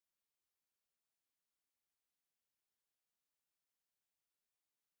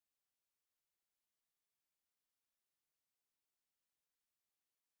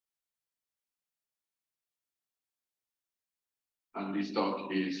And this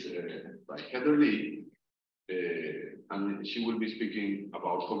talk is by Heather Lee, and she will be speaking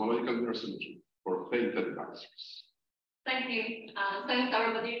about homological mirror symmetry for Theta Divisors. Thank you. Thanks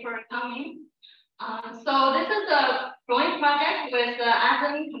everybody for coming. So this is a drawing project with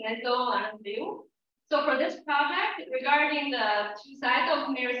Azam, Cannizzo, and Liu. So for this project, regarding the two sides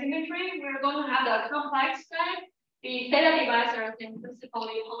of mirror symmetry, we're going to have the complex side, the Theta Divisors in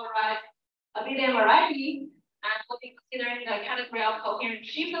principally polarized abelian variety, and we'll be considering the category of coherent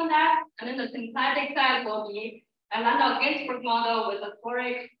sheaves on that. And then the symplectic side will be a Landau-Ginzburg model with a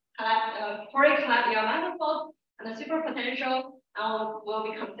toric collateral manifold and the superpotential. And we'll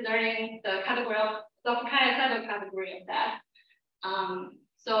be considering the category of the Kaehler category of that.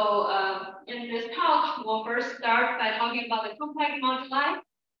 In this talk, we'll first start by talking about the complex moduli,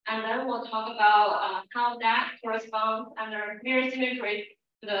 and then we'll talk about how that corresponds under mirror symmetry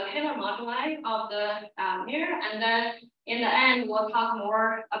to the Kaehler moduli of the mirror. And then in the end, we'll talk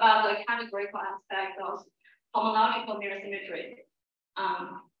more about the categorical aspect of homological mirror symmetry.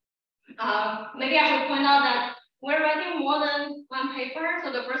 Maybe I should point out that we're writing more than one paper.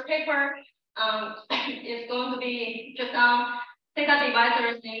 So the first paper is going to be just on Theta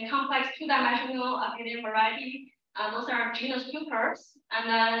Divisors in complex two-dimensional abelian variety. Those are genus 2 curves. And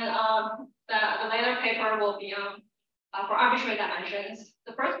then the later paper will be on for arbitrary dimensions.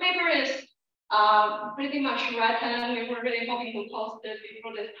 The first paper is pretty much written. We were really hoping to post this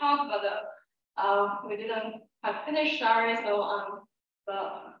before this talk, but we didn't have finished, sorry. So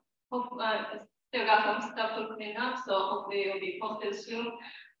but still got some stuff to clean up, so hopefully it will be posted soon.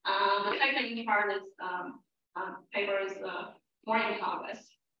 The second part is paper is more in progress.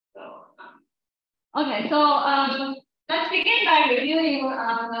 So okay, so let's begin by reviewing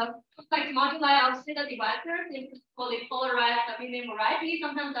the complex moduli of Theta Divisors in polarized abelian variety.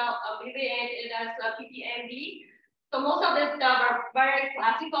 Sometimes I'll abbreviate it as PPAV. So most of this stuff are very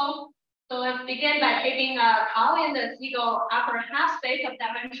classical. So let's begin by taking tau in the single upper half space of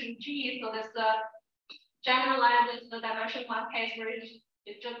dimension G. So this generalizes the dimension 1 case where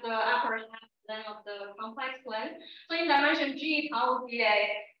it's just the upper half plane of the complex plane. So in dimension G, tau will be a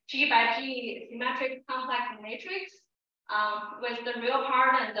G by G symmetric complex matrix with the real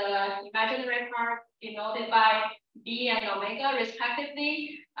part and the imaginary part denoted by B and omega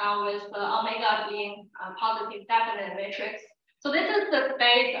respectively, with omega being a positive definite matrix. So this is the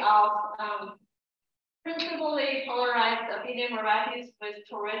space of principally polarized abelian varieties with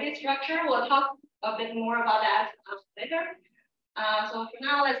toric structure. We'll talk a bit more about that later. So for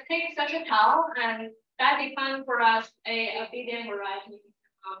now, let's take such a tau, and that defines for us a abelian variety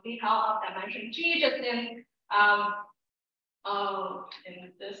B tau of dimension G, just in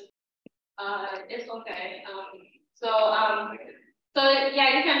this. It's okay. So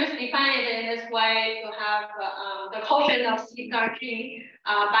yeah, you can just define it in this way to have the quotient of C star G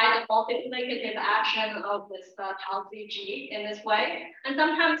by the multiplicative action of this tau CG in this way. And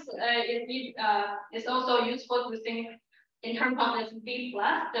sometimes it's also useful to think in terms of this B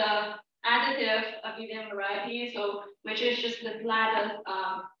plus, the additive abelian variety, so which is just the lattice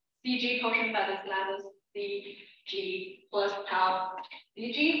CG quotient by this lattice CG plus tau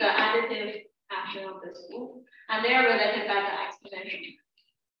CG, the additive action of this loop, and they are related by the exponential.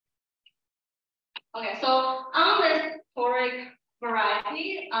 Okay, so on this toric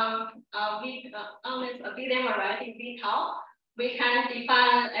variety, on this abelian variety V tau, we can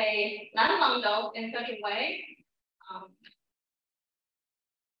define a Landau in such a way.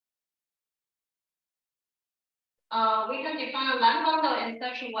 We can define a Landau in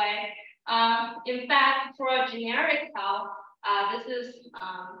such a way. In fact, for a generic tau, this is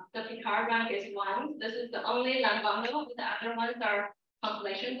the Picard rank is 1. This is the only Landau. The other ones are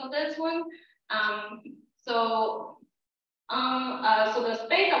translations of this one. So the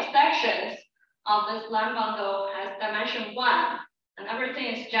space of sections of this Landau has dimension 1, and everything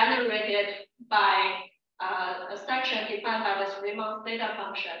is generated by a section defined by this Riemann theta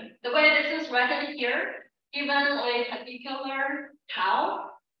function. The way this is written here, given a particular tau,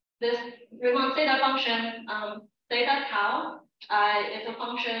 this Riemann theta function, theta tau, is a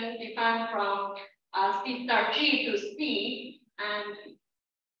function defined from C star G to C, and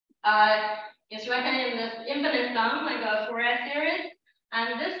it's written in this infinite sum, like a Fourier series.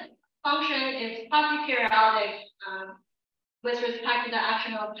 And this function is quasi-periodic with respect to the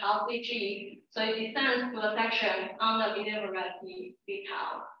action of tau CG. So it descends to the section on the abelian variety V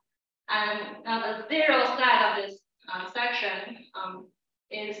tau. And now the zero side of this section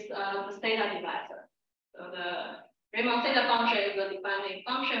is the theta divisor. So the Riemann theta function is the defining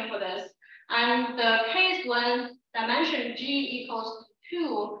function for this. And the case when dimension G equals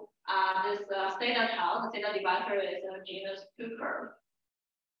 2 this theta tau, the theta divisor is a genus 2 curve.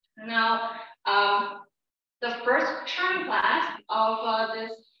 Now, the first term class of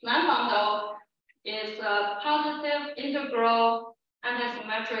this Landau is a positive integral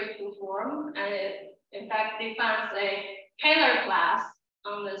antisymmetric two form, and it in fact defines a Kaehler class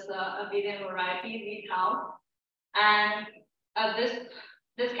on this abelian variety V tau. And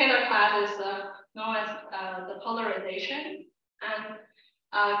this Kaehler class is known as the polarization. And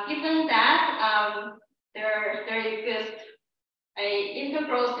given that there exists a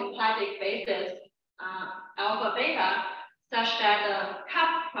integral symplectic basis alpha beta such that the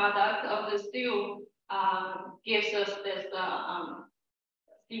cup product of the two gives us this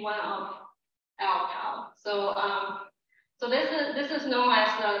C1 of L tau. So this is known as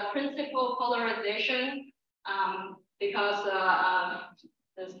the principal polarization because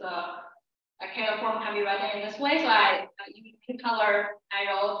this a Kaehler form can be written in this way. So I in color I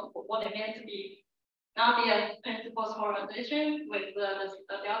wrote what it meant to be not the principal polarization with the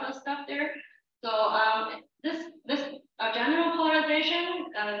delta stuff there. So this general polarization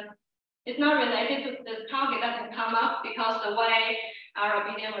is not related to this talk. It doesn't come up because the way our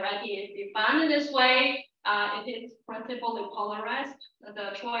abelian variety is defined in this way, it is principally polarized.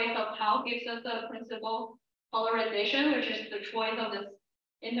 The choice of tau gives us the principal polarization, which is the choice of this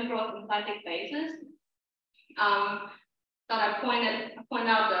integral symplectic basis. So I point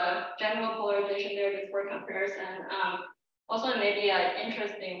out the general polarization there just for comparison. Also maybe an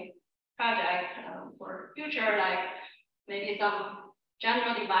interesting project for future, like maybe some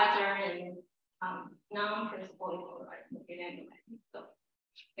general divisor and non-principally polarized abelian variety. So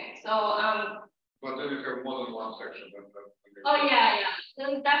okay, so but then you have more than one section. Oh yeah.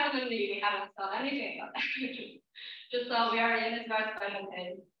 Then definitely we haven't thought anything about that. Just we are in this very special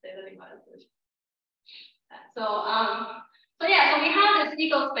case, data divisors. So yeah, so we have this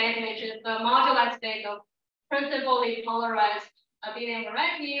equal space, which is the moduli space of principally polarized abelian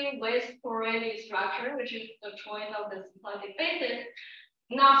variety with correlative structure, which is the choice of the symplectic basis.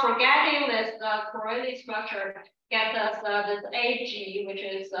 Now forgetting this correlative structure gets us this AG, which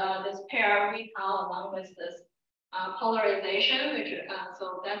is this pair V tau along with this polarization, which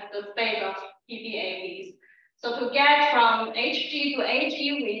so that's the space of PPAVs. So to get from HG to AG,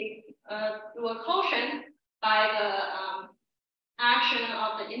 we do a quotient by the action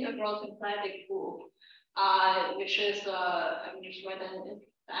of the integral symplectic group, which is I'm just writing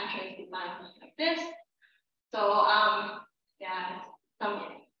the action is defined like this. So yeah, some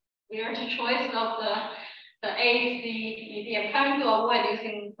weird choice of the A, C, D. I'm trying to avoid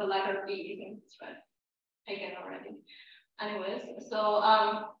using the letter B using this right taken already. Anyways, so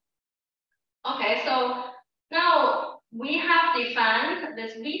okay, so now we have defined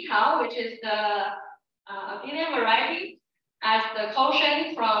this V tau, which is the abelian variety, as the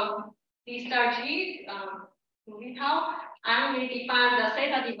quotient from D star G to V tau, and we define the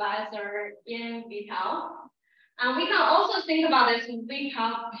theta divisor in V tau. And we can also think about this in V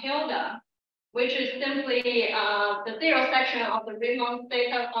tau tilde, which is simply the zero section of the Riemann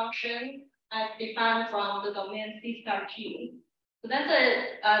theta function as defined from the domain C star G. So that's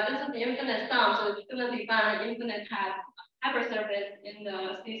this is the infinite sum, so it's going to define an infinite type hypersurface in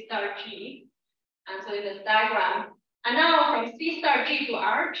the C star G. And so in this diagram, and now from C star G to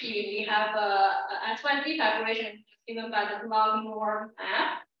RG, we have a XYZ separation given by the log norm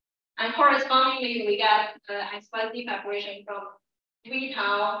map. And correspondingly, we get the XYZ separation from V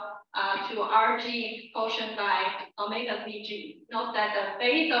tau to RG quotient by omega VG. Note that the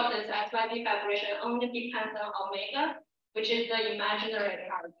base of this XYZ separation only depends on omega, which is the imaginary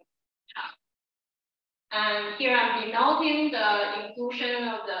part of tau. And here I'm denoting the inclusion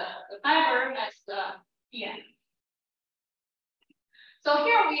of the fiber as the PN. So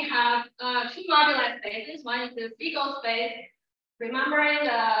here we have two moduli spaces. One is the equal space. Remembering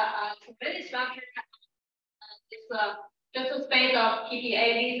the Tourette structure is just a space of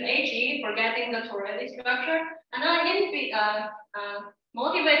PPAVs AG, forgetting the Tourette structure. And then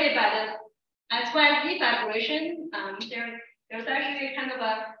motivated by the XYZ separation, there's actually kind of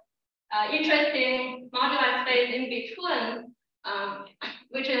a interesting moduli space in between,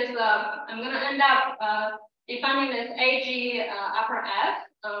 which is I'm going to end up defining this AG upper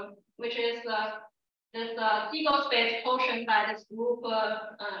F, which is this equal space quotient by this group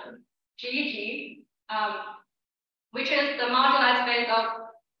GG, which is the moduli space of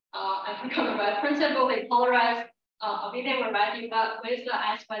I forgot about principally polarized abelian variety, but with the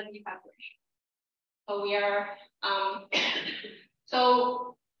XYZ separation. So we are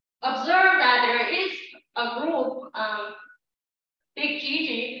so observe that there is a group big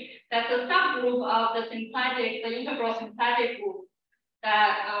GG that's a subgroup of the integral symplectic group.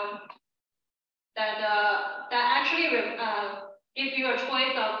 that actually give you a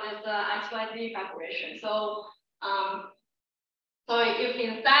choice of this XYZ preparation. So so if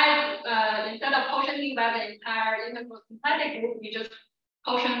instead of quotienting by the entire integral symplectic group, we just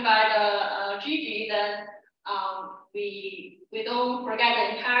quotient by the GG, then we don't forget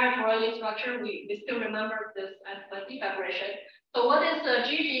the entire Borelli structure. We still remember this XYZ preparation. So what is the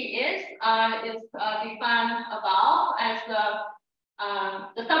GG is defined above as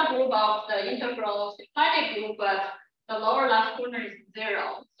the subgroup of the integral symplectic group, but the lower left corner is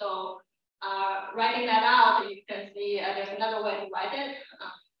 0. So writing that out, you can see there's another way to write it.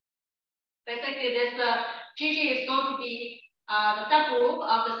 Basically, this GG is going to be the subgroup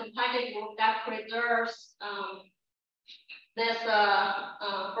of the symplectic group that preserves this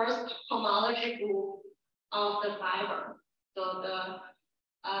first homology group of the fiber. So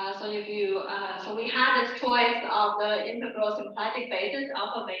so we have this choice of the integral symplectic basis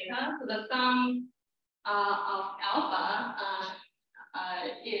alpha beta. So the sum of alpha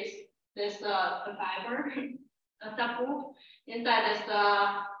is this the fiber subgroup inside this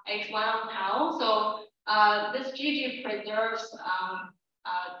H1 of tau. So this GG preserves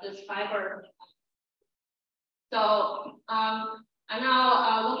this fiber. So and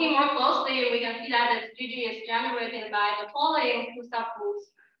now looking more closely, we can see that this GG is generated by the following two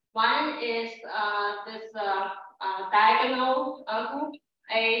subgroups. One is this diagonal group,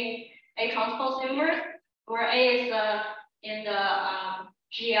 A transpose inverse, where A is in the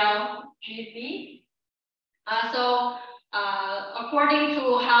GLGZ. So according to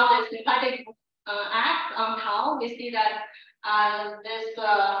how the symplectic group acts on tau, we see that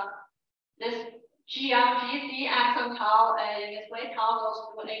this GLGZ acts on tau in this way. Tau goes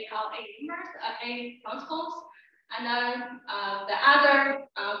to A tau A inverse, A transpose. And then the other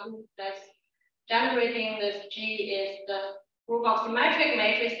group that's generating this G is the group of symmetric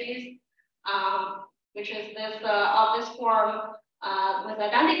matrices, which is this of this form with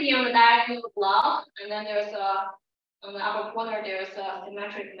identity on the diagonal block, and then there's on the upper corner there's a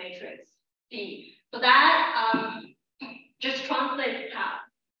symmetric matrix C. So that just translates tau.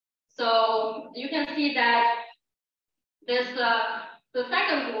 So you can see that this the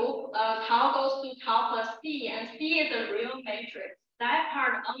second group, tau goes to tau plus C, and C is a real matrix. That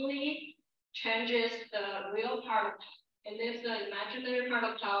part only changes the real part of tau. It leaves the imaginary part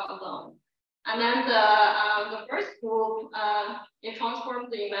of tau alone. And then the first group, it transforms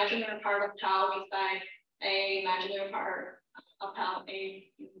the imaginary part of tau just by a imaginary part of tau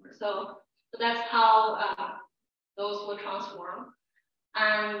A. So that's how those will transform.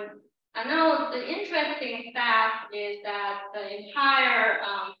 And now the interesting fact is that the entire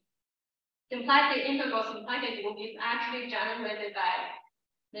symplectic integral symplectic group is actually generated by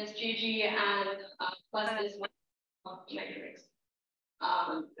this GG and plus this one matrix,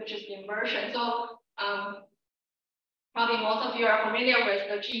 which is the inversion. So probably most of you are familiar with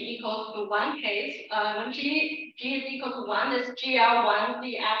the G equals to 1 case. When G is equal to 1, this GL1,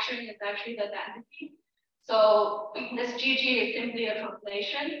 the action is actually the density. So this GG is simply a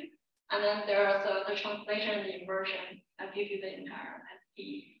translation. And then there's the translation and the inversion that give you the entire SP.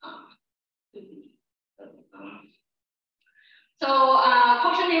 So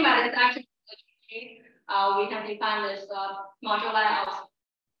quotienting by this action, we can define this moduli of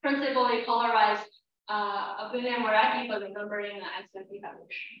principally polarized abelian variety, but remembering the XYZ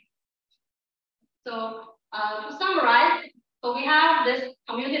evolution. So to summarize, so we have this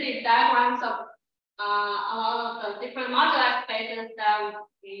commutative diagrams of a lot of the different moduli spaces that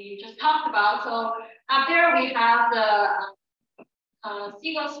we just talked about. So up there we have the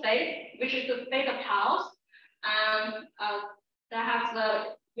single space, which is the space of taus, and that has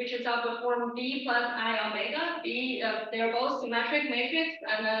which is of the form B plus I omega. B, they're both symmetric matrix,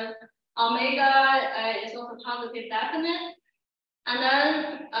 and then omega is also positive definite. And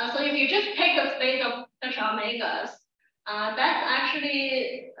then, so if you just take the space of such omegas, that's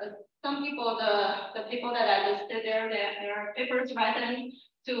actually some people, the people that I listed there, their papers written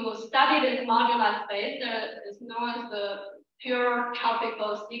to study this modular space is known as the pure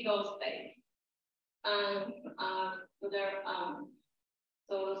tropical Siegel space. So there,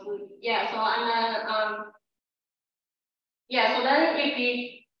 so then if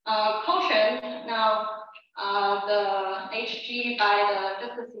we quotient now the HG by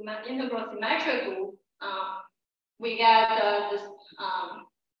just the integral symmetric group, we get this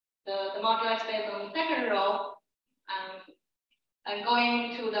the modular space on the second row, and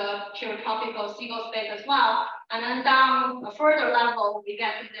going to the pure tropical Siegel space as well. And then down a further level, we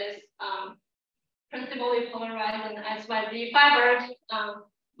get to this principally polarized and XYZ fibered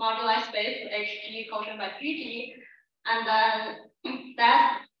moduli space, HG quotient by PG. And then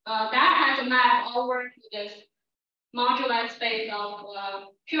that has a map over to this moduli space of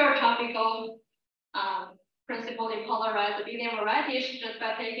pure tropical, principally polarized abelian varieties, just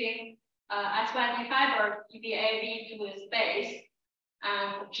by taking XYZ fiber EBAV to the space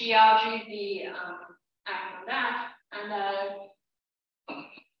and GLGZ after that, and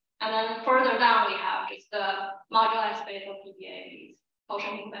then further down we have just the moduli space of EBAVs,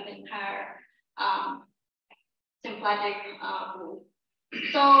 quotienting by the entire symplectic group.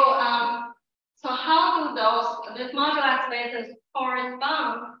 So how do these moduli spaces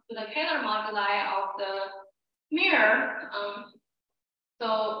correspond to the Kaehler moduli of the mirror?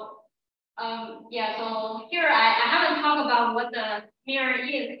 Yeah, so here I haven't talked about what the mirror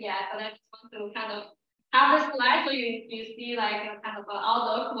is yet, but I just want to kind of have this slide so you see like a kind of an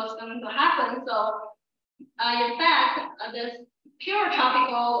outlook what's going to happen. So in fact, this pure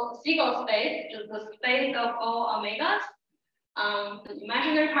tropical Siegel space, which is the space of all omegas, the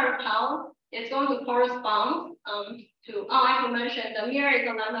imaginary part of tau is going to correspond to, I can mention the mirror is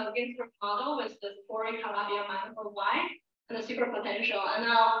the Landau-Ginzburg model with the Fourier Calabi manifold Y and the superpotential. And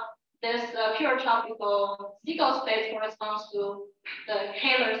now this pure tropical Siegel space corresponds to the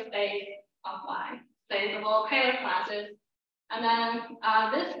Kaehler space of Y, space of all Kaehler classes. And then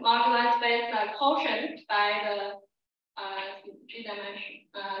this moduli space quotient by the G dimension,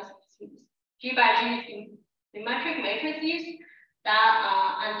 G by G symmetric matrices that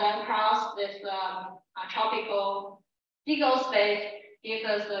and then cross this tropical Siegel space gives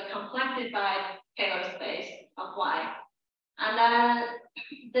us the complected by Kaehler space of Y. And then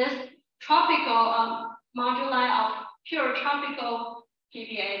this tropical moduli of pure tropical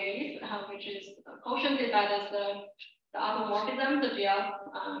PPAVs, which is quotiented by this the automorphism, the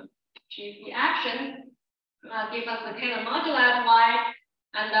GP action, give us the Kaehler moduli of Y,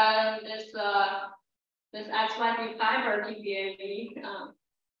 and then this XYZ fiber PPAV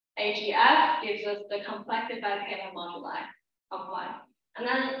AGF gives us the complected by Kaehler moduli of Y. And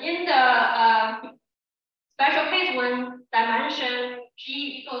then in the special case when dimension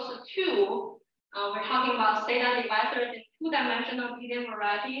G equals to 2, we're talking about Theta Divisors in two-dimensional abelian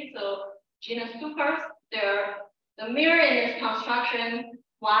varieties. So genus 2 curves, the mirror in this construction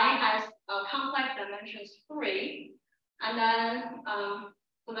Y has complex dimensions 3, and then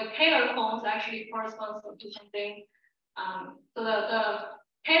so the Kaehler cones actually corresponds to something. So the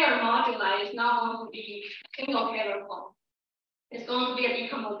Kaehler moduli is not going to be a single Kaehler cone. It's going to be a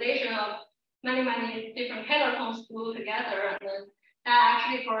decomposition of many different Kaehler cones glued together, and then that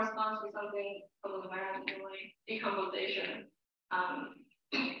actually corresponds to something of a very decomposition.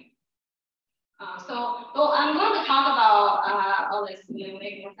 So I'm going to talk about all this to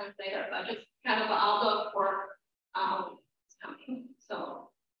make more sense later, but just kind of an outlook for coming.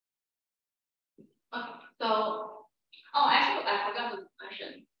 Actually, I forgot to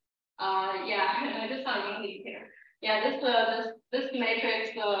mention. Yeah, I just saw Yingli here. Yeah, this matrix,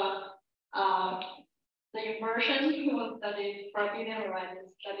 the inversion was studied for abelian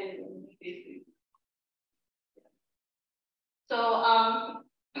varieties studied in thesis. So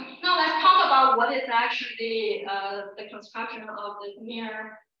now let's talk about what is actually the construction of this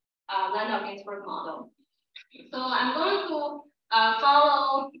mirror Landau-Ginzburg model. So I'm going to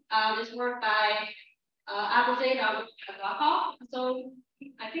follow this work by Abelzade. So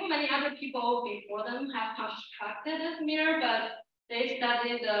I think many other people before them have constructed this mirror, but they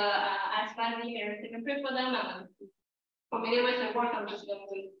studied the XYZ mirror symmetry for them, and I'm familiar with the work. I'm just going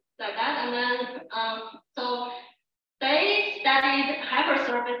to say that. And then so they studied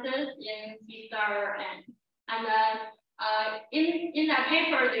hypersurfaces in C star N. And then in that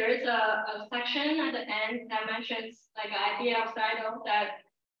paper, there is a section at the end that mentions like an idea of Seidel that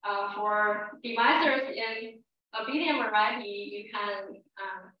for divisors in abelian variety, you can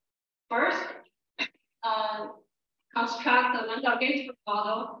first construct the Landau-Ginzburg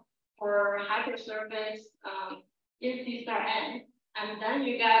model for hypersurface in C star N, and then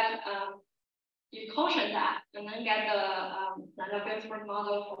you get you quotient that, and then get the Landau-Ginzburg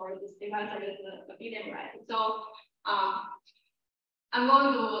model for this divisor in the abelian variety. So I'm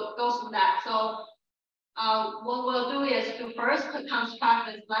going to go through that. So what we'll do is to first construct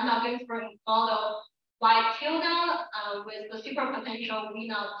this Landau-Ginzburg model Y tilde with the superpotential V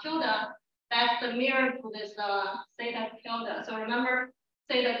naught tilde. That's the mirror to this theta tilde. So remember,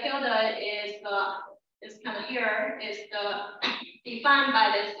 theta tilde is kind of here, is defined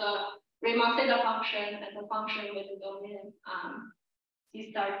by this Riemann theta function as a function with the domain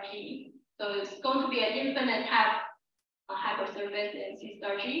C star G. So it's going to be an infinite type hypersurface in C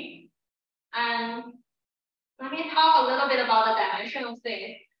star G. And let me talk a little bit about the dimensional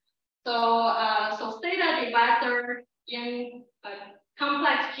thing. So theta divisor in a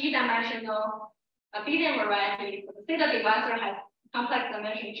complex G-dimensional abelian variety, the theta divisor has complex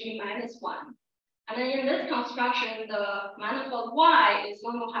dimension G minus 1. And then in this construction, the manifold Y is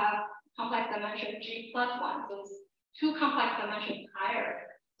going to have complex dimension G plus 1. So it's 2 complex dimensions higher.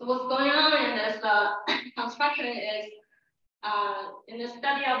 So what's going on in this construction is in the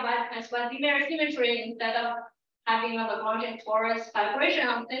study of linear symmetry, instead of having a Lagrangian torus vibration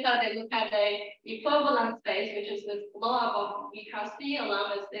on theta, they look at the equivalent space, which is this blow up of V cross C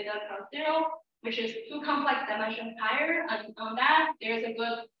along with theta cross 0, which is 2 complex dimensions higher. And on that, there's a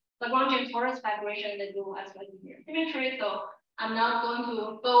good Lagrangian torus vibration that do as linear symmetry. So I'm not going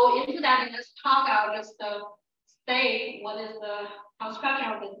to go into that in this talk. I'll just state what is the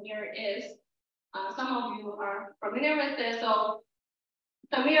construction of the mirror is. Some of you are familiar with this. So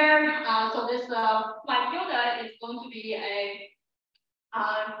the mirror, so this white tilde is going to be a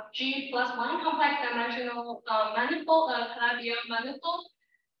G plus 1 complex dimensional manifold, Calabi-Yau manifold.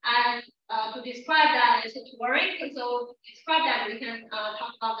 And to describe that is toric. So to describe that, we can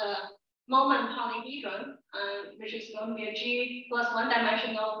talk about the moment polyhedron, which is going to be a G plus 1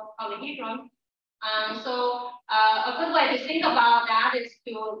 dimensional polyhedron. So a good way to think about that is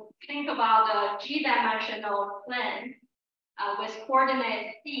to think about the G-dimensional plane with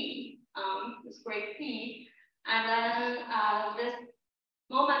coordinate C, this great C, and then this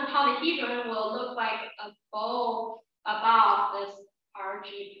moment polyhedron will look like a bow above this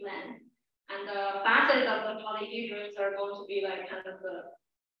RG plane, and the facets of the polyhedrons are going to be like kind of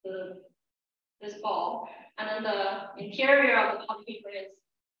this ball, and then the interior of the polyhedron is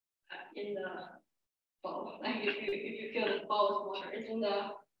in the bowl. Like if you feel the bowl is water, it's in the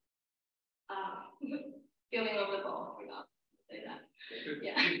feeling of the bowl. I forgot to say that.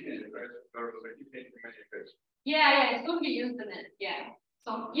 Yeah. Yeah, it's going to be infinite. Yeah,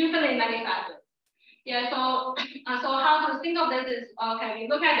 so infinite many facets. Yeah, so how to think of this is, okay, we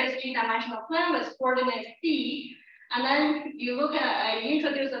look at this G-dimensional plane with coordinate C, and then you look at, you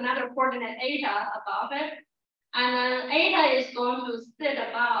introduce another coordinate eta above it, and then eta is going to sit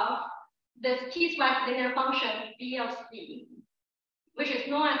above this piecewise linear function B of C, which is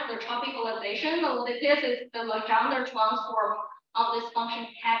known as the tropicalization. So this is the Legendre transform of this function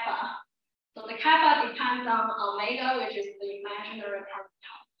kappa. So the kappa depends on omega, which is the imaginary part of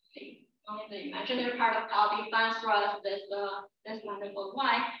tau C. Only the imaginary part of tau defines for us this manifold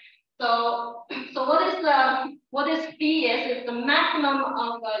Y. So what this B is the maximum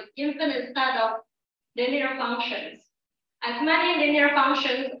of the infinite set of linear functions. As many linear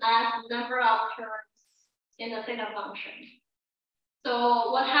functions as the number of terms in the theta function.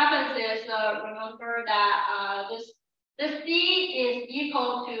 So what happens is, remember that this C is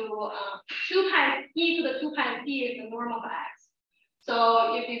equal to 2 pi e to the 2 pi c is the norm of x.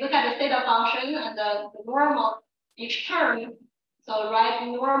 So if you look at the theta function and the norm of each term, so write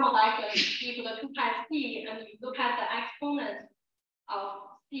norm of x is e to the 2 pi c, and you look at the exponent of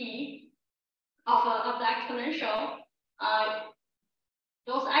c of the exponential.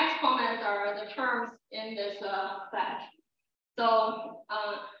 Those exponents are the terms in this set. So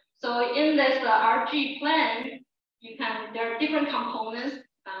in this RG plane, there are different components.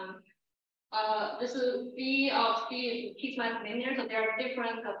 This is B of C is piecewise linear, so there are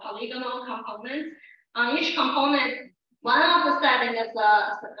different polygonal components. On each component, one of the set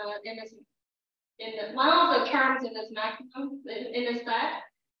one of the terms in this maximum in this set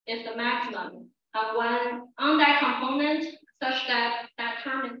is the maximum. When on that component, such that that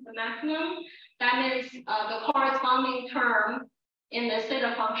term is the maximum, that means the corresponding term in the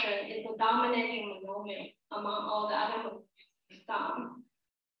theta function is the dominating monomial among all the other sum.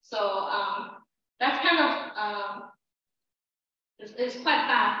 So that's kind of it's quite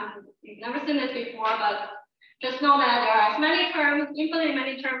fast. You've never seen this before, but just know that there are as many terms, infinitely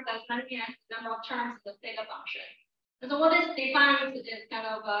many terms, as many as the number of terms in the theta function. And so what this defines is kind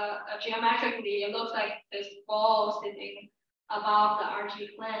of geometrically, it looks like this ball sitting above the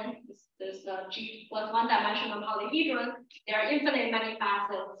RG plane, this G plus 1 dimensional polyhedron. There are infinitely many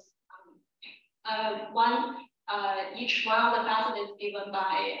facets. Each one of the facets is given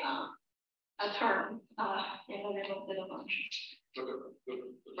by a term in the little theta function. So the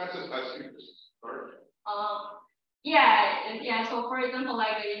facets has sequences, right? Yeah. So for example,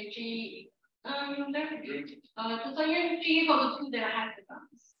 like in G. So in G equal to 2, there are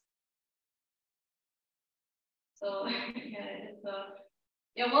hexagons. So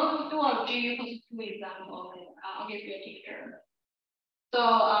we'll do a G equal to 2 example. I'll give you a picture. So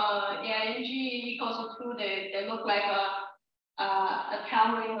in G equals to 2, they look like a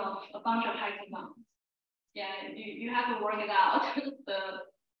towering of a bunch of hexagons. Yeah, you have to work it out.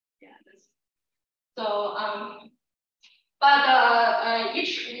 But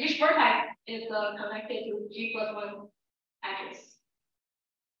each vertex is connected to G+1 edges.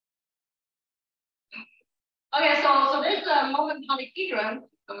 Okay, so this is a moment polyhedron.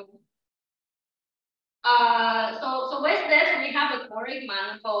 So with this we have a toric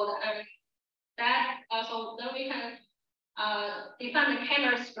manifold, and that so then we can define the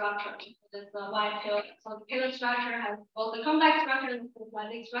Kaehler structure. This white pill. So the Kaehler structure has both the complex structure and the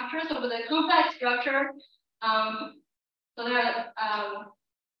symplectic structure. So with the complex structure, so that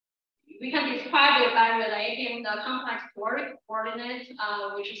we can describe it by relating the complex toric coordinate,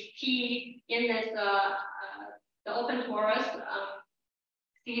 which is T in this the open torus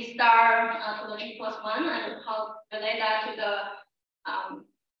C star to the G+1, and how relate that to the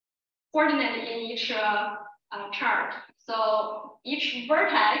coordinate in each chart. So each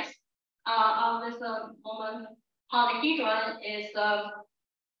vertex of this moment polyhedron is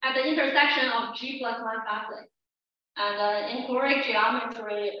at the intersection of G+1 facets. And in toric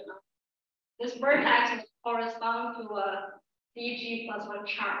geometry, this vertex corresponds to a CG+1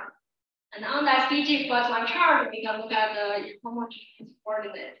 chart. And on that CG+1 chart, we can look at the homogeneous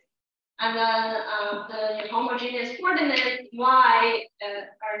coordinates. And then the homogeneous coordinates Y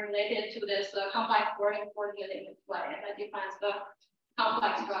are related to this complex coordinate in this way, and that defines the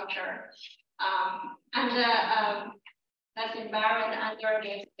complex structure. That's invariant under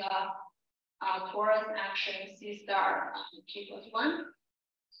this torus action C star G+1.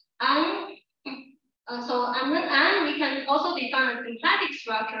 And then we can also define a symplectic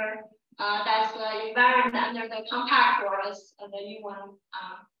structure that's invariant under the compact torus of the U1.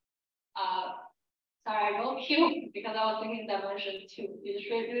 Sorry, I wrote Q because I was thinking dimension 2. It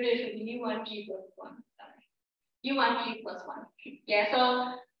should be U1 G+1. Sorry, U1 G+1. Yeah. So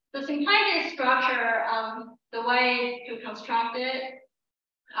the symplectic structure, the way to construct it,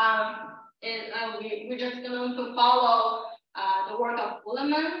 is we're just going to follow the work of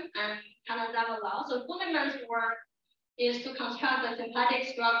Bulleman and Cannizzo. So Bulleman's work is to construct the symplectic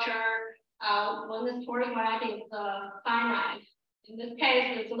structure when the toric variety is finite. In this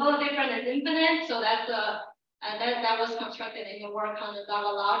case, it's a little different than infinite, so that's that was constructed in the work on the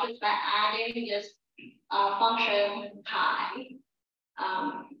Landau just by adding this function chi,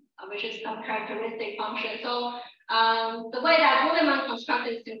 which is some characteristic function. So the way that Bulleman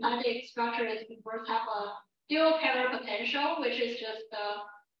constructed symplectic structure is we first have a dual Kaehler potential, which is just the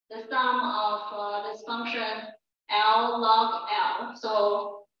sum of this function L log L.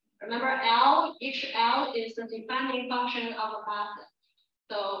 So remember L, each L is the defining function of a facet.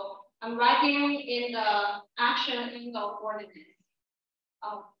 So I'm writing in the action angle coordinates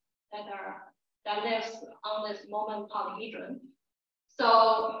that lives on this moment polyhedron.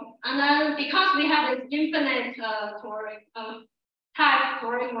 So, and then because we have this infinite type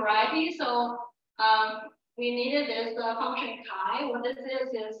toric variety, so we needed this function chi. What this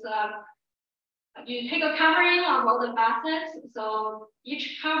is you take a covering of all the facets. So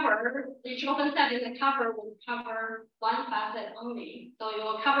each open set in the cover will cover one facet only. So you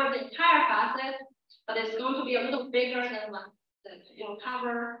will cover the entire facet, but it's going to be a little bigger than one. You'll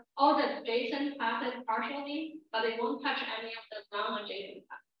cover all the adjacent facets partially, but it won't touch any of the non-adjacent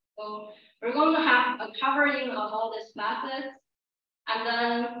facets. So we're going to have a covering of all these facets, and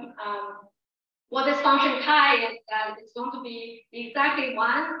then what this function chi is that it's going to be exactly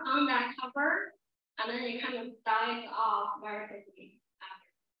one on that cover, and then you kind of dive off very quickly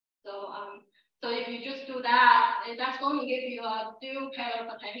after. So if you just do that, that's going to give you a dual Kaehler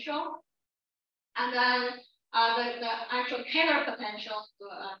potential, and then the actual Kaehler potential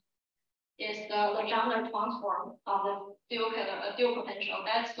is the Legendre transform of the dual potential.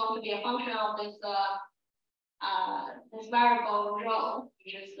 That's going to be a function of this this variable rho,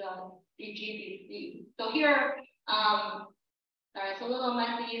 which is dGdc. So here, sorry, it's a little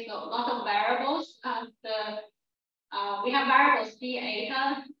messy. So lots of variables. We have variable C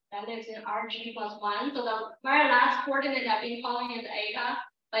eta that lives in Rg+1. So the very last coordinate I've been calling is eta,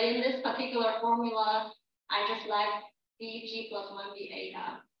 but in this particular formula, I just let Dg+1 be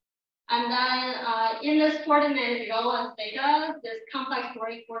eta. And then in this coordinate rho and theta, this complex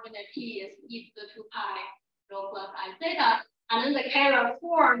toric coordinate T is e to the 2 pi rho plus I theta. And then the Kaehler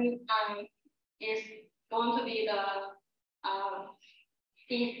form is going to be the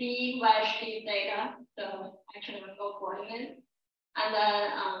CC wedge D theta, the actual coordinate. And then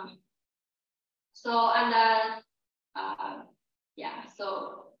yeah, so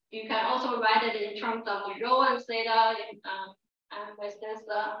you can also write it in terms of the rho and theta and with this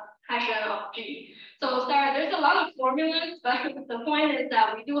Hessian of G. So sorry, there's a lot of formulas, but the point is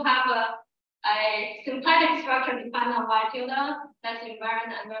that we do have a symplectic structure defined on Y tilde that's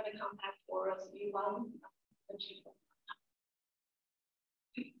invariant under the compact torus U1.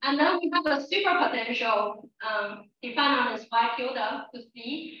 And then we have a superpotential defined on this Y tilde to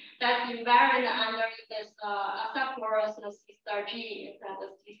see that invariant under this subtorus C star G instead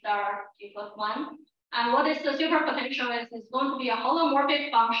of C star G plus 1. And what is the superpotential is it's going to be a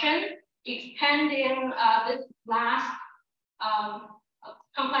holomorphic function expanding this last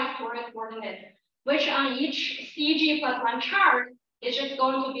complex toric coordinate, which on each CG plus 1 chart is just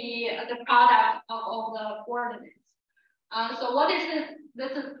going to be the product of all the coordinates. So what this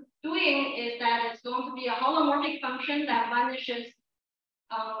is doing is that it's going to be a holomorphic function that vanishes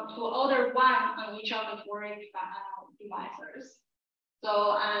to order 1 on each of the toric divisors.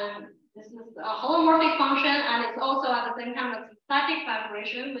 So this is a holomorphic function, and it's also at the same time a symplectic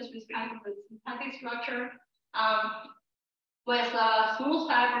vibration, which is kind of a symplectic structure with smooth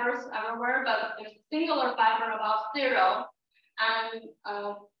fibers everywhere, but there's a singular fiber about 0, and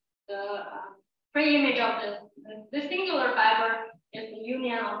the pre-image of the singular fiber is the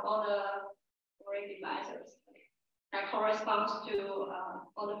union of all the toric divisors that corresponds to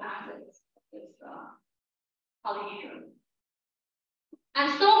all the facets of this polyhedron. And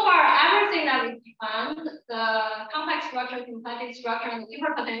so far, everything that we defined, the complex structure, symplectic structure, and the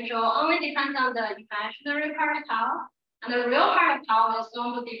superpotential only depends on the imaginary part of tau, and the real part of tau is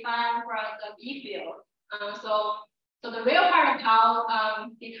going to define for us the B field. So the real part of tau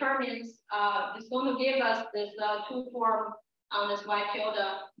determines, is going to give us this two form on this Y tilde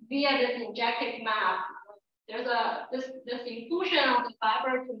via this injective map. There's this inclusion of the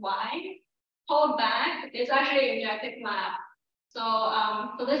fiber to Y hold back is actually injective map.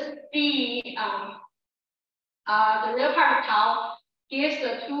 So this B, the real part of tau gives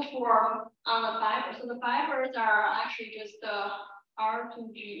the two form on the fiber. So the fibers are actually just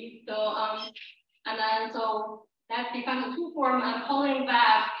R2G. So and then so that defines the two form, and pulling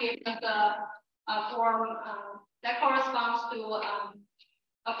back gives us a form that corresponds to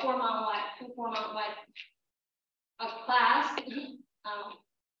a form on Y, two form on Y of class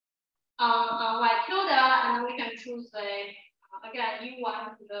on Y tilde, and then we can choose a again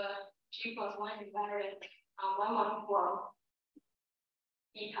U1 to the G plus 1 invariant 114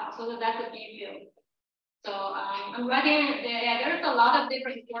 eta. So that's the B field. So I'm writing there's a lot of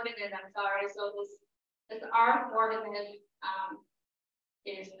different coordinates. I'm sorry. So this R coordinate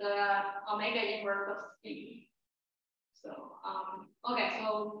is the omega inverse of C. So okay.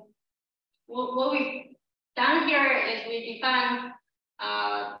 So what we've done here is we define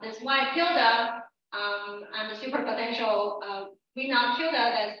this Y tilde and the superpotential V naught tilde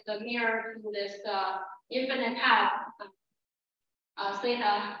that's the mirror to this infinite half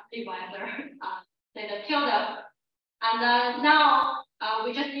theta divisor, theta tilde. And now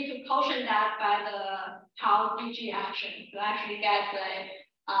we just need to quotient that by the tau DG action to actually get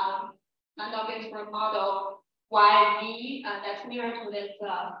the Landau-Ginzburg model YV that's mirror to this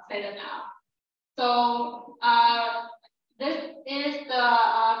theta tau. So this is the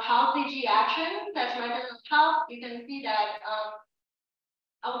tau CG action that's right at the top. You can see that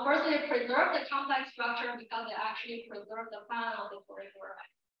I will firstly preserve the complex structure because it actually preserves the plan of the toric vortex.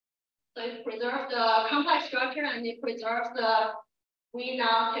 So it preserves the complex structure and it preserves the V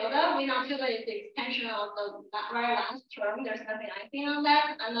naught tilde. V naught tilde is the extension of the very last term. There's nothing icing on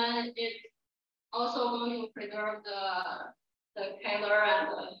that. And then it's also going to preserve the Kaehler and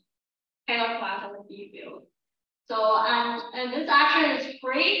the Kaehler class and the B field. So and this action is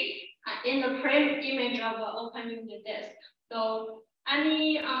free in the prim image of the open unit disk. So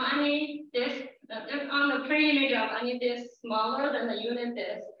any disk on the pre-image of any disk smaller than the unit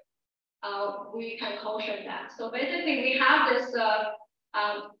disk, we can quotient that. So basically, we have this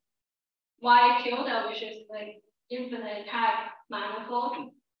Y tilde, which is like infinite attack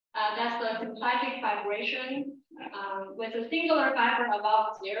manifold. That's the symplectic vibration with a singular fiber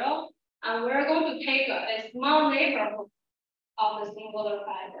above 0. And we're going to take a small neighborhood of the singular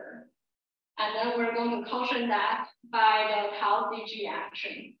fiber. And then we're going to quotient that by the tau DG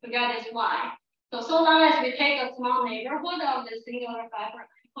action to get this Y. So long as we take a small neighborhood of the singular fiber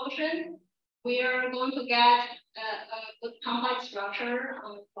quotient, we are going to get a complex structure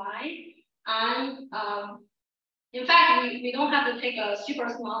on Y. And in fact, we don't have to take a super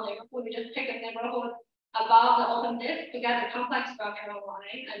small neighborhood. We just take a neighborhood above the open disk to get the complex structure on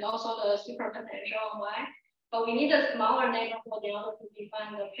Y and also the superpotential on Y. But we need a smaller neighborhood in order to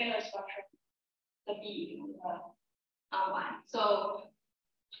define the Kaehler structure, the B on Y. So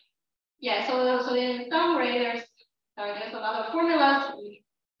yeah, so in summary, there's a lot of formulas.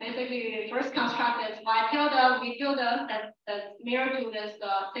 Basically, we first construct this Y tilde, V tilde that's mirror to this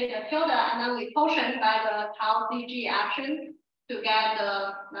theta tilde, and then we quotient by the tau DG action to get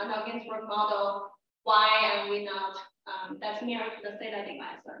the Landau-Ginzburg model Y and V naught that's mirror to the theta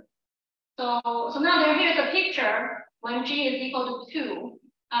divisor. So now here's a picture when G is equal to 2.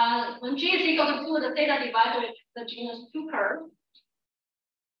 When G is equal to 2, the theta divisor is the genus 2 curve.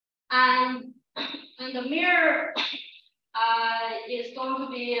 And the mirror is going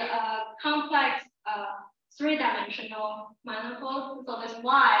to be a complex 3-dimensional manifold. So this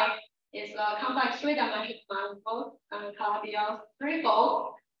Y is a complex 3-dimensional manifold called the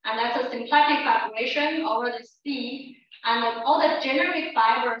threefold. And that's a symplectic vibration over the C. And all the generic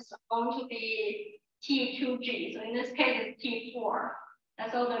fibers are going to be T2G. So in this case, it's T4.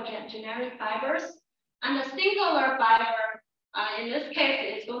 That's all the generic fibers. And the singular fiber, in this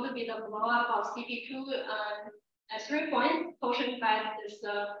case, is going to be the blow up of CP2 at 3 points, quotient by this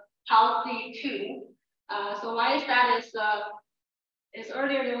tau C2. So why is that? Is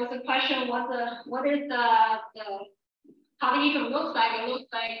earlier there was a question what is the polyhedron looks like? It looks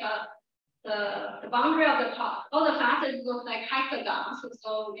like the boundary of the top, all the facets look like hexagons.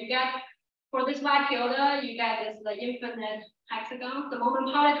 So you get, for this Y tilde, you get this the infinite hexagon. The moment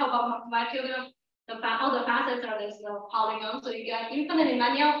polytope of Y tilde, all the facets are this polygon. So you get infinitely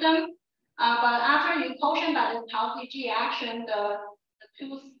many of them. But after you quotient by the tau CG action, the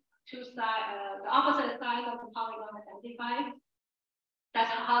opposite sides of the polygon identified. That's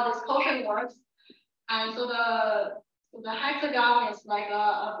how this quotient works. And so the hexagon is like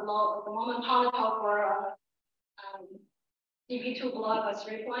the moment polytope for CP2 blow up at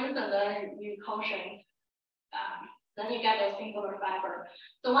 3 points, and then you quotient. Then you get a singular fiber.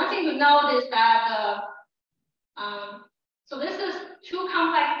 So one thing to note is that so this is 2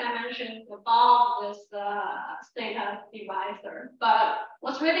 complex dimensions above this theta divisor. But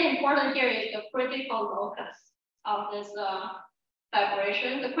what's really important here is the critical locus of this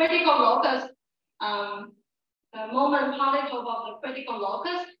vibration. The critical locus, the moment polytope of the critical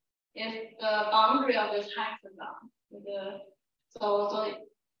locus is the boundary of this hexagon. So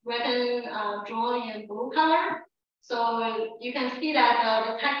written drawn in blue color. So you can see that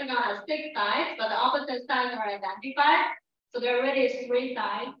the hexagon has 6 sides, but the opposite sides are identified. So there really is 3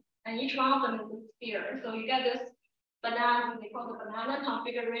 sides, and each one of them is a sphere. So you get this banana, they call the banana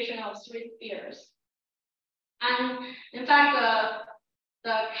configuration of 3 spheres. And in fact,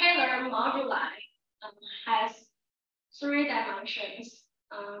 the Kaehler moduli has 3 dimensions.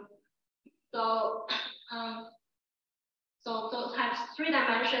 So it has 3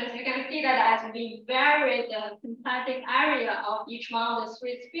 dimensions. You can see that as we vary the symplectic area of each one of the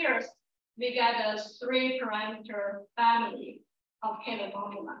 3 spheres, we get a 3-parameter family of Kaehler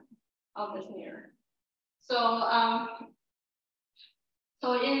moduli of this mirror. So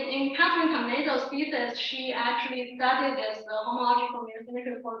in Catherine Cannizzo's thesis, she actually studied this homological mirror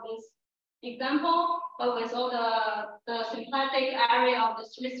symmetry for this example, but with all the symplectic area of the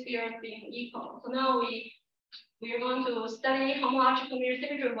 3 spheres being equal. So now we are going to study homological mirror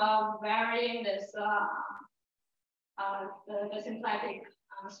symmetry while varying this the symplectic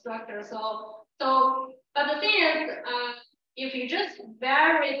structure. But the thing is, if you just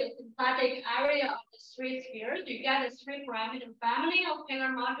vary the symplectic area of the 3 spheres, you get a 3-parameter family of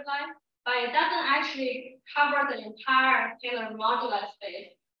Kaehler moduli, but it doesn't actually cover the entire Kaehler moduli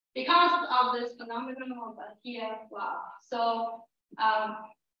space because of this phenomenon of TF block. So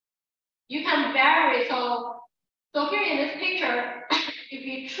you can vary. So here in this picture, if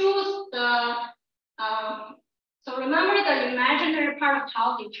you choose the so remember the imaginary part of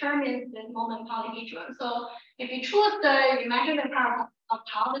tau determines the moment polyhedron. So if you choose the imaginary part of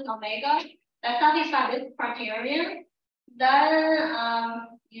tau, this omega, that satisfies this criterion, then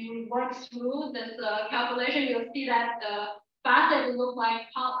you work through this calculation, you'll see that the facets look like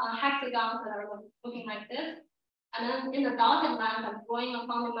hexagons that are looking like this. And then in the dotted line, I'm drawing a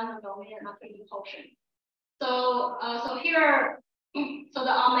fundamental domain after the quotient. So here, so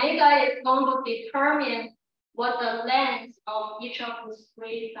the omega is going to determine what the lengths of each of the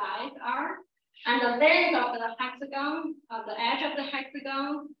 3 sides are. And the length of the hexagon, the edge of the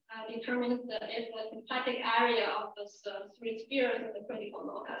hexagon determines the symplectic area of the 3 spheres in the critical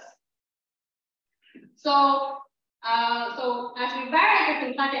locus. So as we vary the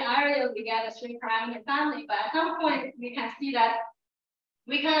symplectic area, we get a 3-parameter family, but at some point we can see that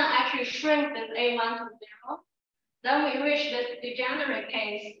we can actually shrink this A1 to 0. Then we reach this degenerate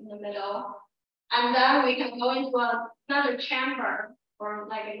case in the middle. And then we can go into another chamber or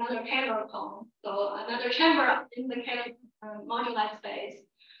like another Kaehler cone. So another chamber in the Kaehler moduli space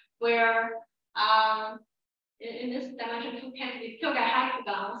where in this dimension 2 case, we still get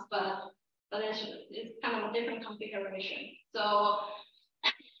hexagons, but it's kind of a different configuration. So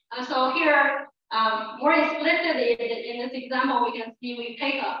here More explicitly, in this example, we can see we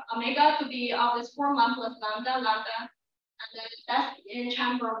take omega to be of this form 1 plus lambda, and then that's in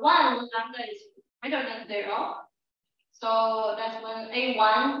chamber 1, lambda is greater than 0. So that's when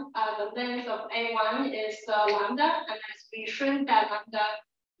A1, the length of A1 is lambda, and as we shrink that lambda,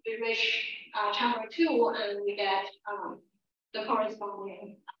 we reach chamber 2, and we get the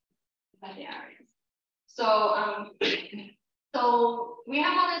corresponding varieties. So, so we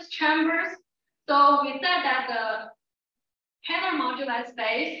have all these chambers. So we said that the Kaehler moduli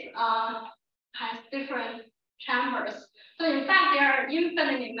space has different chambers. So in fact, there are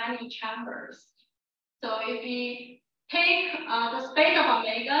infinitely many chambers. So if we take the space of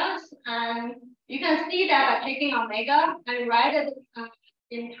omegas, and you can see that by taking omega and write it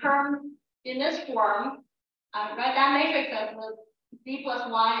in this form, write that matrix as the z plus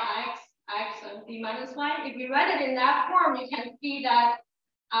y x and z minus y. If you write it in that form, you can see that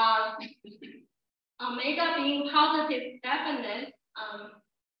omega being positive definite,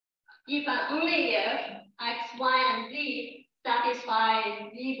 if and only if x, y, and z satisfy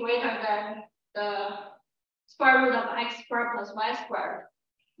z greater than the square root of x squared plus y squared,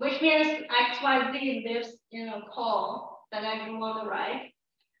 which means x, y, z lives in a cone that I drew on the right.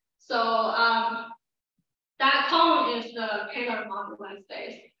 So that cone is the Kaehler moduli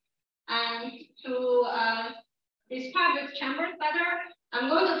space. And to describe this chamber better, I'm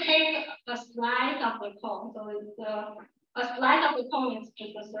going to take a slice of the cone. So it's a slice of the cone is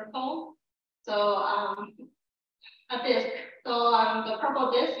just a circle. So a disk. So the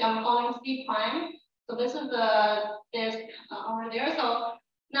purple disk I'm calling C prime. So this is the disk over there. So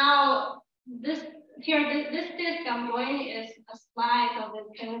now this disk I'm drawing is a slice of this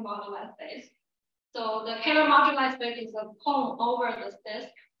Kaehler moduli space. So the Kaehler moduli space is a cone over this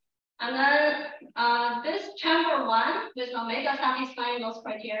disk. And then this chamber 1 with omega satisfying those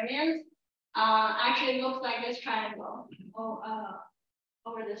criterions actually looks like this triangle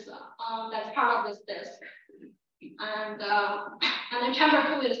over this, that's part of this disk. And then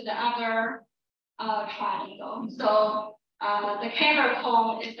chamber 2 is the other triangle. So the Kaehler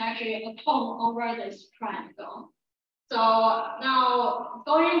cone is actually a cone over this triangle. So now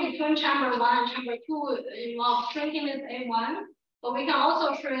going between chamber 1 and chamber 2 involves shrinking this A1. But we can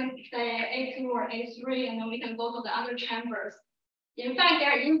also shrink, say, A2 or A3, and then we can go to the other chambers. In fact, there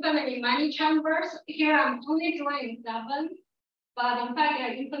are infinitely many chambers. Here, I'm only drawing 7, but in fact, there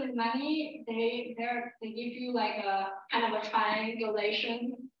are infinitely many. They give you like a kind of a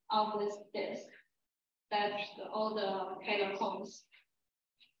triangulation of this disk. That's all the Kaehler cones.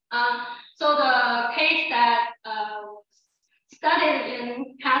 So the case that studied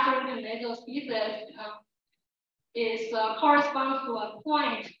in Catherine Cannizzo's thesis is corresponds to a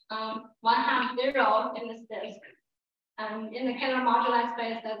point 1/2 0 in this disk. And in the Kaehler moduli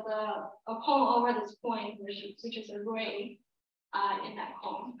space, there's a cone over this point, which is a ring in that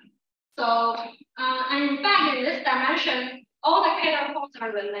cone. So, and in fact, in this dimension, all the Kaehler cones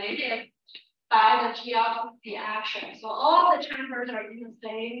are related by the GL2Z action. So all the chambers are in the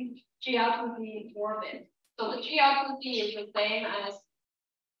same GL2Z orbit. So the GL2Z is the same as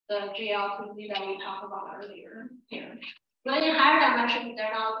the GL2Z that we talked about earlier here. But in higher dimensions,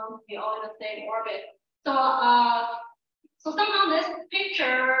 they're not going to be all in the same orbit. So, so somehow this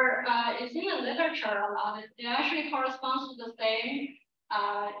picture is in the literature a lot. It actually corresponds to the same.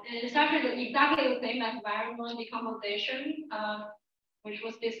 It's actually exactly the same as variable decomposition, which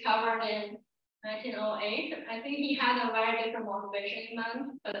was discovered in 1908. I think he had a very different motivation in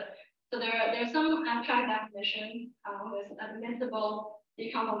mind, but so there's some abstract definition with admissible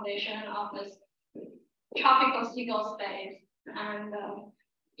decomposition of this tropical seagull space. And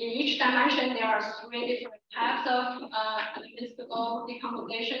in each dimension, there are 3 different types of admissible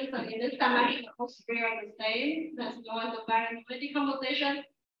decompositions. And in this dimension, all 3 are the same. That's known as the variable decomposition.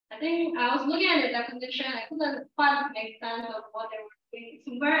 I think I was looking at the definition. I couldn't quite make sense of what they were doing. It's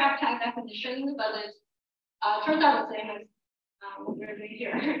a very abstract definition, but it turns out the same as what we're doing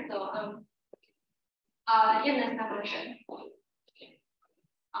here. So in this dimension.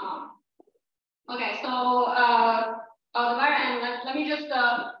 Okay, so the very end, let me just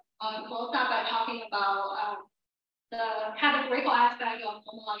close up by talking about the categorical aspect of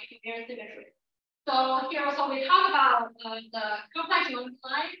homological mirror symmetry. So here, so we talk about the complex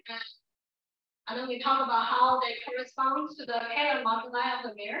moduli, and then we talk about how they correspond to the Kaehler moduli of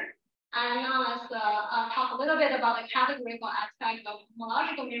the mirror. And now let's talk a little bit about the categorical aspect of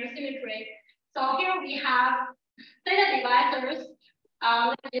homological mirror symmetry. So here we have Theta Divisors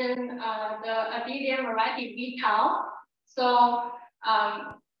in the abelian variety V tau. So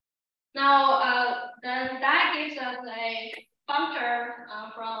now then that gives us a functor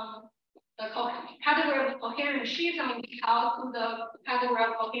from category of coherent sheaves, and we calculate the category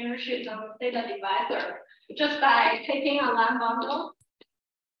of coherent sheaves on the theta divisor just by taking a line bundle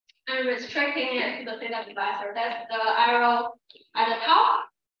and restricting it to the theta divisor. That's the arrow at the top.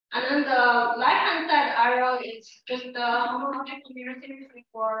 And then the left-hand side arrow is just the homological mirror symmetry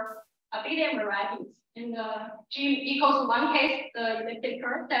for abelian varieties. In the G equals 1 case, the elliptic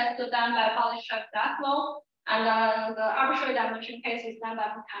curve that's done by Polyshuk-Daslow, and then the arbitrary dimension case is done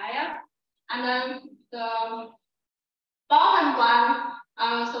by Kaehler. And then the bottom one,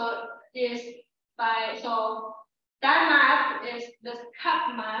 so that map is this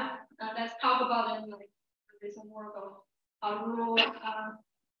cup map. Let's talk about it like this more of a rule,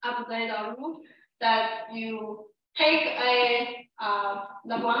 update rule that you take a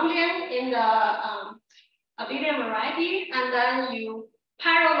Lagrangian in the abelian variety, and then you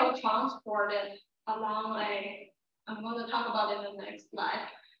parallel transport it along I'm going to talk about it in the next slide,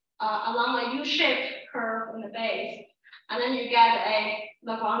 along a U-shaped curve in the base, and then you get a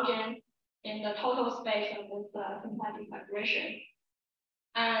Lagrangian in the total space of this symplectic vibration.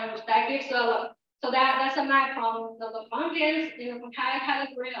 And that gives that's a map from the Lagrangians in the Kaehler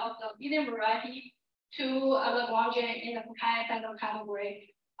category of the abelian variety to a Lagrangian in the Kaehler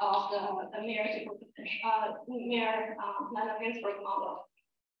category of the mirror Landau-Ginzburg model.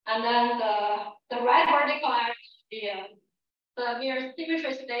 And then the right vertical axis, the mirror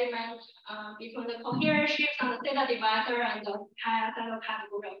symmetry statement between the coherent sheaves on the theta divisor and the Kaehler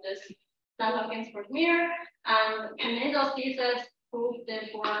category of this Landau-Ginzburg mirror. And Cannizzo's thesis proved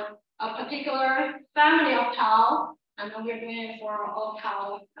it for a particular family of tau, and then we're doing it for all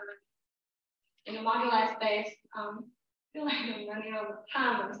tau in the moduli space. I feel like I'm running out of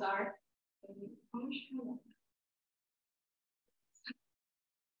time, I'm sorry.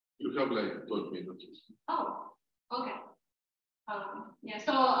 You have like 12 minutes. Oh, okay. Yeah,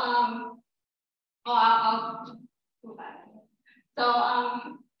 so I'll go back. So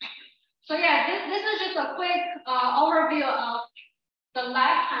yeah, this is just a quick overview of the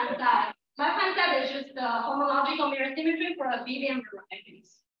left-hand side. Left-hand side is just the homological mirror symmetry for abelian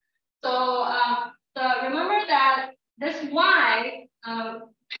varieties. So remember that this Y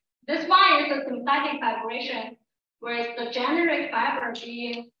is the symplectic vibration, whereas the generic fiber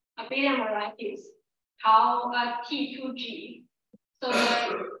being abelian varieties, tau T2G. So the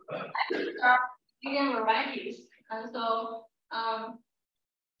abelian varieties, and so on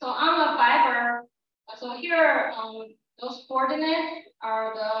the fiber. So here, those coordinates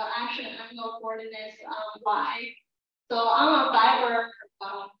are the action angle coordinates Y. So on a fiber,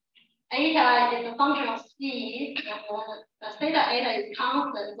 eta is a function of C, and the theta eta is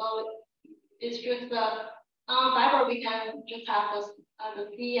constant. So it's just on fiber we can just have the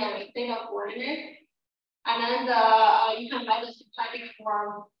C and theta coordinate, and then you can write the symplectic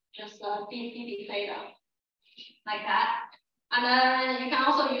form just d theta like that. And then you can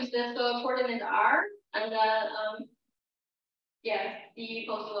also use this coordinate R, and then D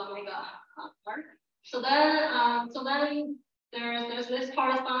equals to omega R. So then there's this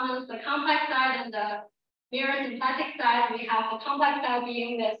correspondence, the complex side and the mirror symplectic side. We have the complex side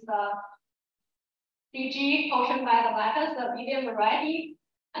being this CG quotient by the lattice, the abelian variety,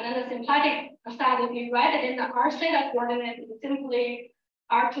 and then the symplectic side, if you write it in the R theta coordinate, it's simply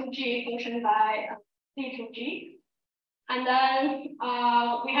R2G quotient by C2G. And then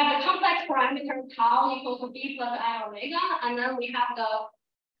we have the complex parameter tau equal to B plus I omega, and then we have the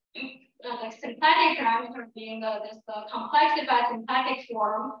symplectic parameter being this complexified symplectic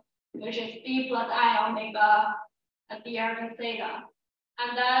form, which is B plus I omega at the R theta.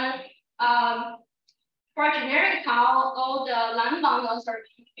 And then for generic tau, all the line bundles are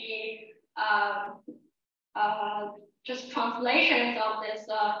to be just translations of this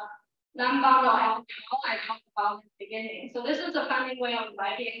line bundle and tau I talked about at the beginning. So this is a funny way of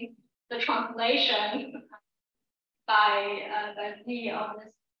writing the translation by Z of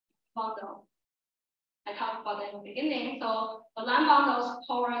this bundle I talked about in the beginning. So the line bundles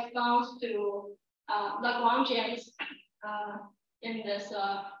corresponds to Lagrangians in this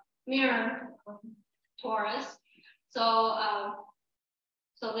mirror torus. So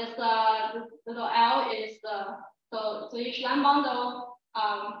this little L is so each line bundle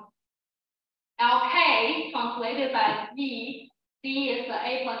LK translated by Z. Z is the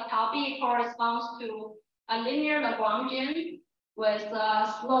A plus tau B, corresponds to a linear Lagrangian with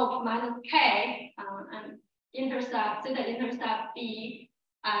slope minus K and intercept theta intercept B,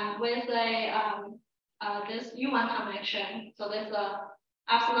 and with this U1 connection. So this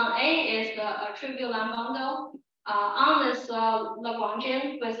epsilon A is the trivial line bundle on this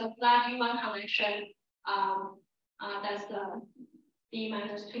Lagrangian with a flat U1 connection. That's d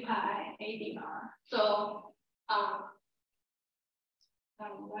minus 2 pi a dr. So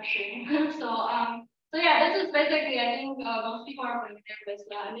I'm rushing. So yeah, this is basically, I think most people are familiar with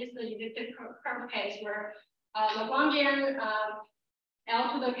at least the elliptic curve case where Lagrangian L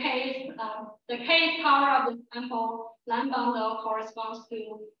to the k power of the sample Landau corresponds to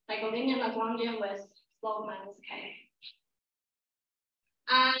like a linear Lagrangian with slope minus k.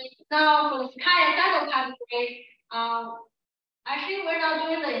 And now for the Kaehler category, actually we're not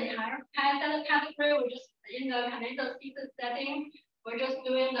doing the entire Kaehler category. We're just in the Cannizzo thesis setting. We're just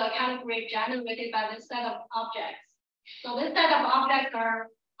doing the category generated by this set of objects. So this set of objects are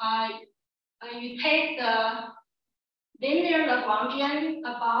you take the linear Lagrangian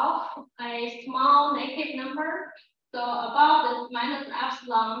above a small negative number. So above this minus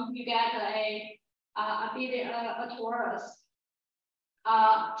epsilon, you get a torus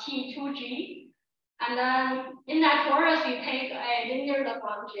T2G. And then in that torus, you take a linear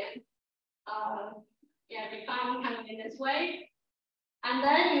Lagrangian. Defined kind of in this way. And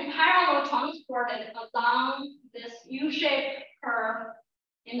then you parallel transport it along this U-shaped curve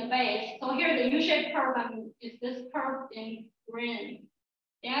in the base. So here the U-shaped curve is this curve in green.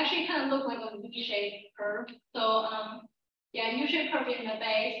 They actually kind of look like a V-shaped curve. So U-shaped curve in the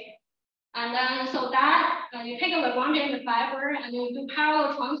base. And then so that you take a Lagrangian in the fiber and you do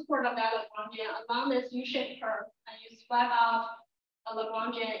parallel transport of that Lagrangian along this U-shaped curve, and you swipe out a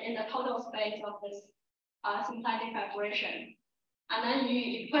Lagrangian in the total space of this symplectic vibration. And then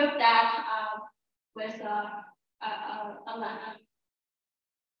you equip that with this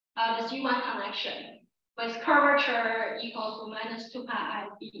U1 connection with curvature equal to minus 2 pi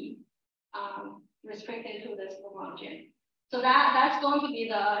IB restricted to this Lagrangian. So that's going to be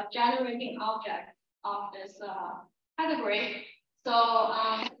the generating object of this category. So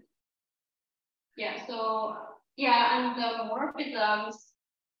and the morphisms.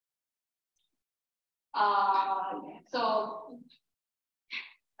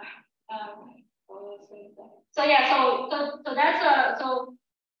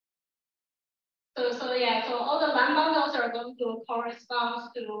 So all the line bundles are going to correspond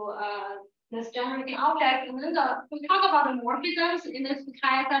to this generating object. And then we talk about the morphisms in this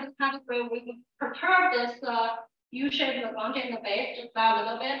Kaehler category. We can perturb this U-shaped Lagrangian in the base just by a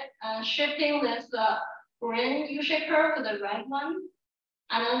little bit, shifting this green U-shaped curve to the red one,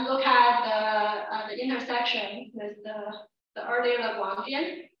 and then look at the intersection with the earlier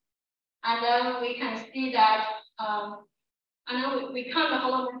Lagrangian. And then we can see that, and then we count the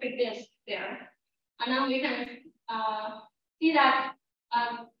holomorphic disk there. And then we can see that,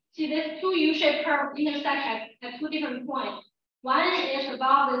 this two U-shaped curve intersect at two different points. One is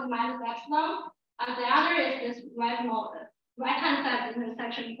above this minus epsilon, and the other is this right-hand side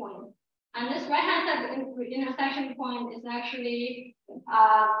intersection point. And this right-hand side intersection point is actually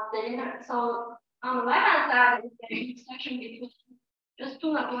so on the right-hand side is the intersection between just two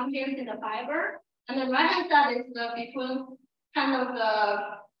Lagrangians in the fiber, and the right-hand side is between kind of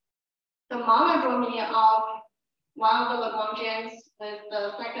the monodromy of one of the Lagrangians with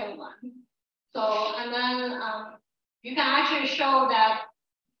the second one. So, and then you can actually show that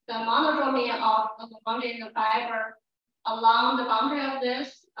the monodromy of the Lagrangian in the fiber along the boundary of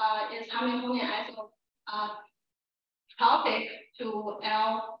this is Hamiltonian isotropic to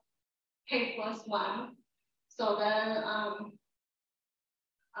Lk plus 1. So then,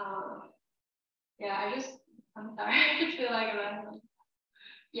 I'm sorry, I just feel like a random.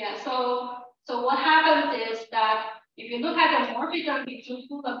 Yeah, so what happens is that if you look at the morphism between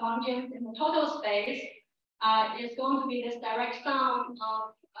two Lagrangians in the total space, it's going to be this direct sum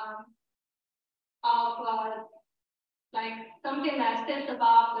of like something that sits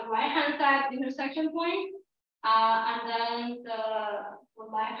above the right-hand side intersection point, and then the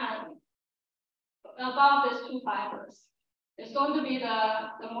left-hand above these two fibers. It's going to be the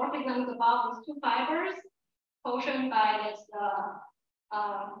morphisms above these two fibers, quotient by this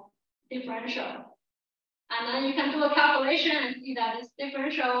differential. And then you can do a calculation and see that this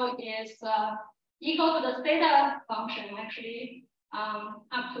differential is equal to the theta function, actually,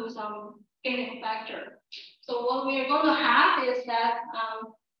 up to some scaling factor. So what we are going to have is that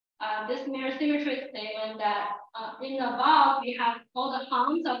this mirror symmetry statement that in the above, we have all the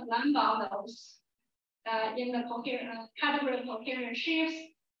hunts of line bundles in the category of coherent shifts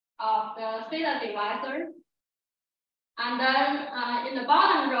of the theta divisor. And then in the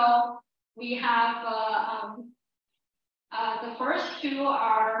bottom row, we have the first two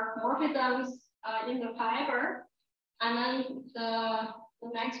are morphisms in the fiber, and then the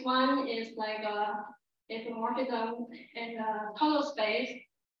next one is like is a morphism in the total space,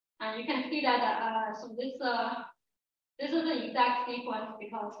 and you can see that so this this is the exact sequence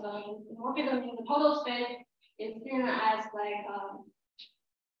because morphism in the total space is seen as like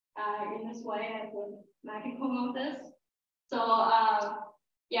in this way as a maximum of this. So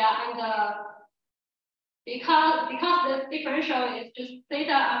yeah, and because this differential is just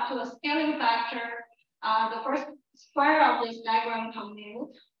theta up to a scaling factor, the first square of this diagram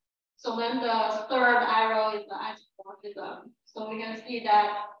commute. So then the third arrow is the isomorphism. So we can see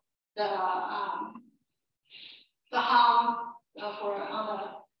that the Hom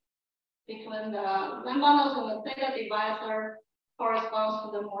between the lamp bundles and the theta divisor corresponds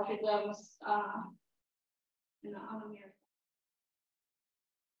to the morphisms in the other mirror.